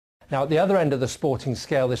Now, at the other end of the sporting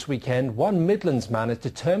scale this weekend, one Midlands man is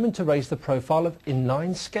determined to raise the profile of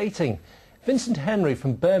inline skating. Vincent Henry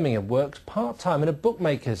from Birmingham works part-time in a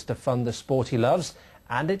bookmaker's to fund the sport he loves,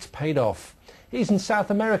 and it's paid off. He's in South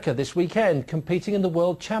America this weekend, competing in the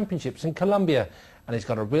World Championships in Colombia, and he's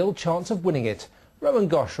got a real chance of winning it. Rowan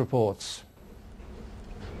Gosh reports.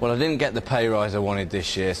 Well, I didn't get the pay rise I wanted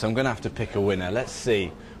this year, so I'm going to have to pick a winner. Let's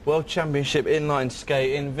see. World Championship inline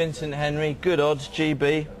skating, Vincent Henry, good odds,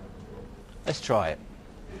 GB. Let's try it.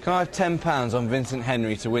 Can I have £10 on Vincent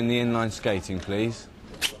Henry to win the inline skating, please?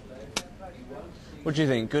 What do you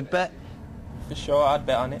think? Good bet? For sure, I'd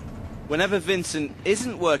bet on it. Whenever Vincent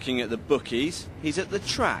isn't working at the bookies, he's at the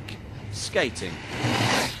track, skating.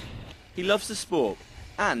 He loves the sport,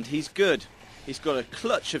 and he's good. He's got a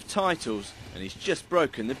clutch of titles, and he's just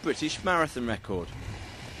broken the British marathon record.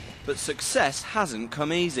 But success hasn't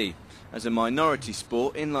come easy. As a minority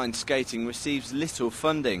sport, inline skating receives little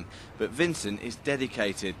funding, but Vincent is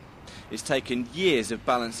dedicated. It's taken years of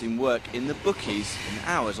balancing work in the bookies and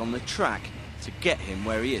hours on the track to get him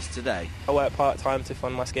where he is today. I work part-time to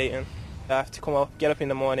fund my skating. I have to come up, get up in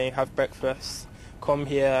the morning, have breakfast, come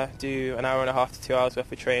here, do an hour and a half to 2 hours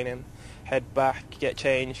worth of training, head back, get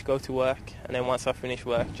changed, go to work, and then once I finish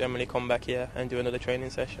work, generally come back here and do another training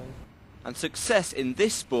session. And success in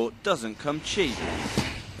this sport doesn't come cheap.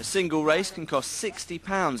 A single race can cost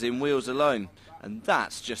 £60 in wheels alone, and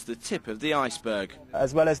that's just the tip of the iceberg.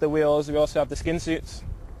 As well as the wheels, we also have the skin suits.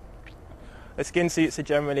 The skin suits are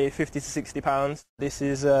generally £50 to £60. This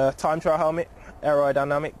is a time trial helmet,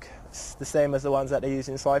 aerodynamic. It's the same as the ones that they use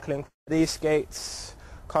in cycling. These skates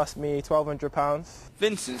cost me £1,200.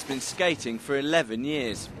 Vincent's been skating for 11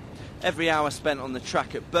 years. Every hour spent on the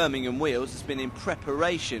track at Birmingham Wheels has been in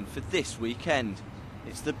preparation for this weekend.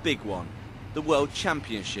 It's the big one, the World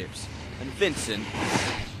Championships, and Vincent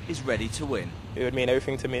is ready to win. It would mean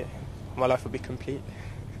everything to me. My life would be complete.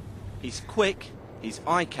 He's quick, he's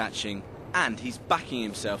eye-catching, and he's backing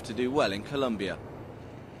himself to do well in Colombia.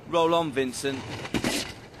 Roll on, Vincent.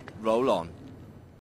 Roll on.